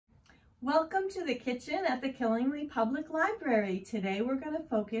Welcome to the kitchen at the Killingly Public Library. Today we're going to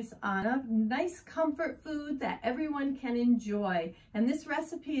focus on a nice comfort food that everyone can enjoy. And this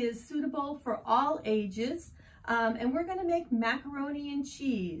recipe is suitable for all ages. And we're going to make macaroni and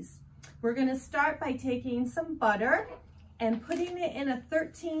cheese. We're going to start by taking some butter and putting it in a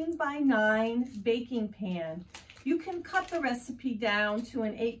 13x9 baking pan. You can cut the recipe down to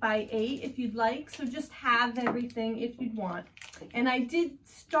an 8x8 if you'd like, so just have everything if you'd want. And I did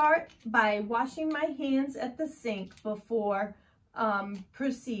start by washing my hands at the sink before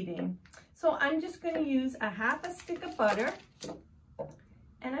proceeding. So I'm just going to use a half a stick of butter,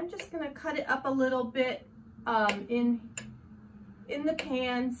 and I'm just going to cut it up a little bit in the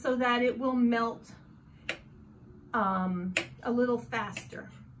pan so that it will melt a little faster.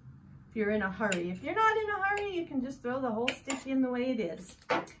 If you're in a hurry. If you're not in a hurry, you can just throw the whole stick in the way it is.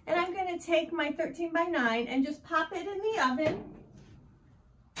 And I'm going to take my 13x9 and just pop it in the oven.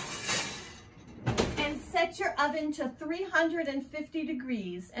 And set your oven to 350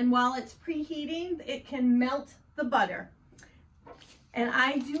 degrees. And while it's preheating, it can melt the butter. And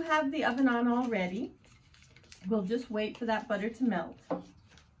I do have the oven on already. We'll just wait for that butter to melt.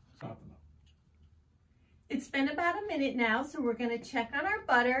 It's been about a minute now, so we're going to check on our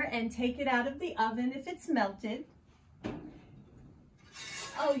butter and take it out of the oven if it's melted.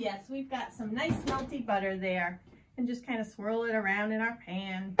 Oh yes, we've got some nice melty butter there. And just kind of swirl it around in our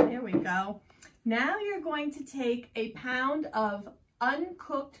pan. There we go. Now you're going to take a pound of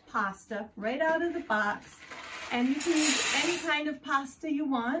uncooked pasta right out of the box. And you can use any kind of pasta you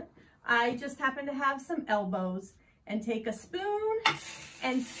want. I just happen to have some elbows. And take a spoon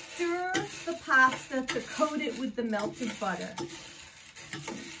and stir the pasta to coat it with the melted butter.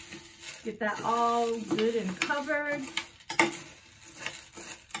 Get that all good and covered.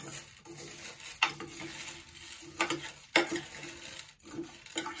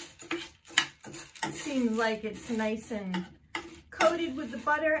 Seems like it's nice and coated with the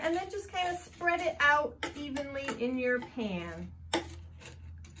butter, and then just kind of spread it out evenly in your pan.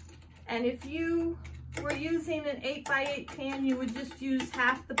 And if you were using an 8x8 pan, you would just use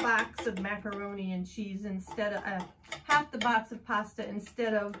half the box of macaroni and cheese instead of half the box of pasta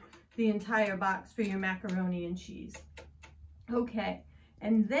instead of the entire box for your macaroni and cheese. Okay,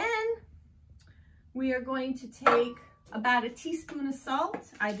 and then we are going to take about a teaspoon of salt.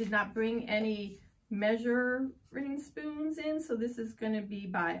 I did not bring any measuring spoons in, so this is going to be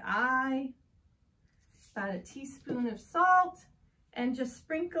by eye. About a teaspoon of salt. And just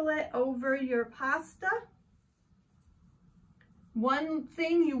sprinkle it over your pasta. One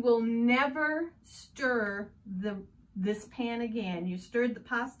thing, you will never stir this pan again. You stirred the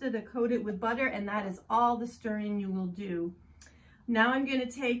pasta to coat it with butter, and that is all the stirring you will do. Now I'm going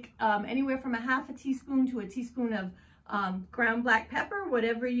to take anywhere from a half a teaspoon to a teaspoon of ground black pepper,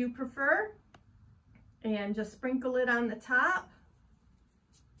 whatever you prefer, and just sprinkle it on the top.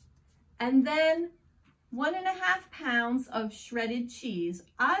 And then 1.5 pounds of shredded cheese.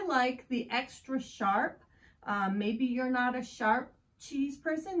 I like the extra sharp. Maybe you're not a sharp cheese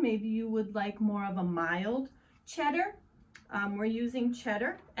person. Maybe you would like more of a mild cheddar. We're using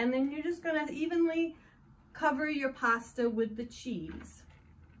cheddar. And then you're just going to evenly cover your pasta with the cheese.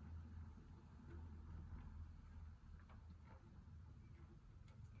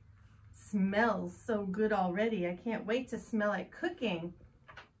 Smells so good already. I can't wait to smell it cooking.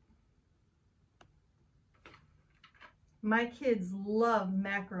 My kids love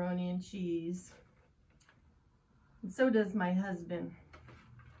macaroni and cheese, and so does my husband.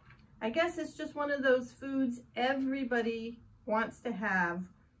 I guess it's just one of those foods everybody wants to have,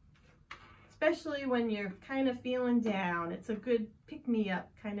 especially when you're kind of feeling down. It's a good pick-me-up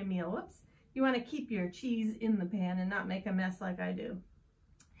kind of meal. Whoops. You want to keep your cheese in the pan and not make a mess like I do.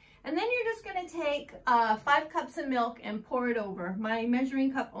 And then you're just going to take 5 cups of milk and pour it over. My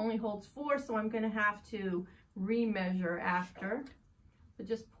measuring cup only holds 4, so I'm going to have to remeasure after. But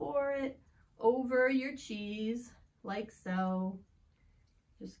just pour it over your cheese like so.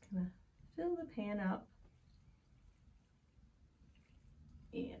 Just gonna fill the pan up.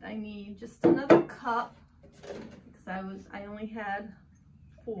 And I need just another cup because I only had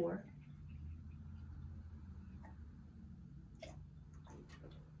 4.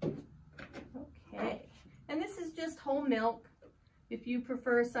 Okay. And this is just whole milk. If you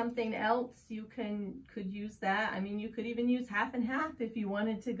prefer something else, you could use that. I mean, you could even use half and half if you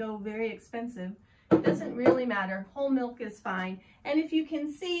wanted to go very expensive. It doesn't really matter. Whole milk is fine. And if you can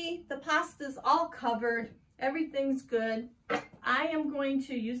see, the pasta's all covered. Everything's good. I am going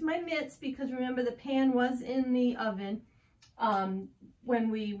to use my mitts because remember the pan was in the oven when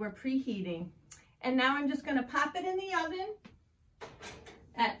we were preheating. And now I'm just going to pop it in the oven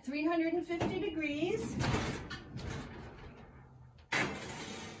at 350 degrees.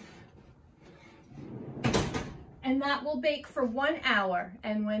 And that will bake for 1 hour.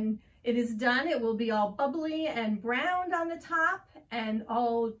 And when it is done, it will be all bubbly and browned on the top and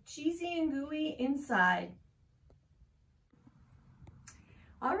all cheesy and gooey inside.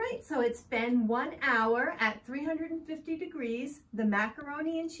 All right, so it's been 1 hour at 350 degrees. The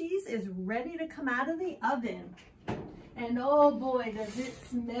macaroni and cheese is ready to come out of the oven. And oh boy, does it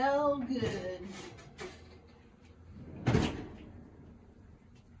smell good.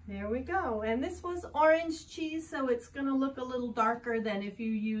 There we go. And this was orange cheese, so it's gonna look a little darker than if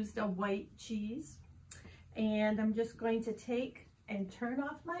you used a white cheese. And I'm just going to take and turn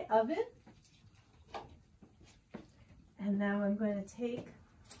off my oven. And now I'm going to take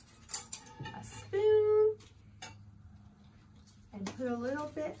a spoon and put a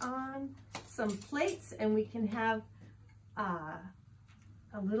little bit on some plates, and we can have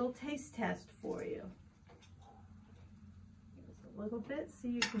a little taste test for you. Just a little bit so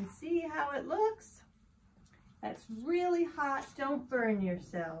you can see how it looks. That's really hot. Don't burn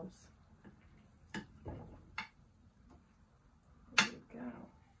yourselves. There we go.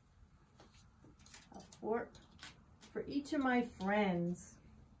 A fork for each of my friends.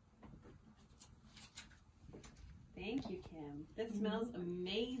 Thank you, Kim. This smells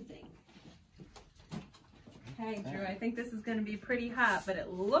amazing. Okay, Drew, I think this is going to be pretty hot, but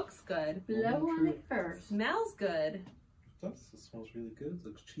it looks good. Blow on it first. Smells good. It does. It smells really good. It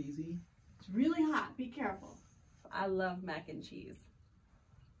looks cheesy. It's really hot. Be careful. I love mac and cheese.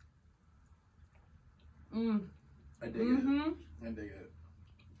 I dig it. I dig it.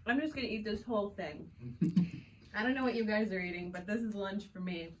 I'm just going to eat this whole thing. I don't know what you guys are eating, but this is lunch for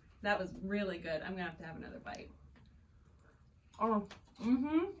me. That was really good. I'm going to have another bite. Oh,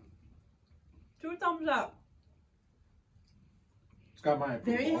 2 thumbs up. It's got my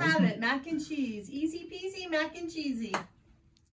approval. There you have it, mac and cheese. Easy peasy mac and cheesy.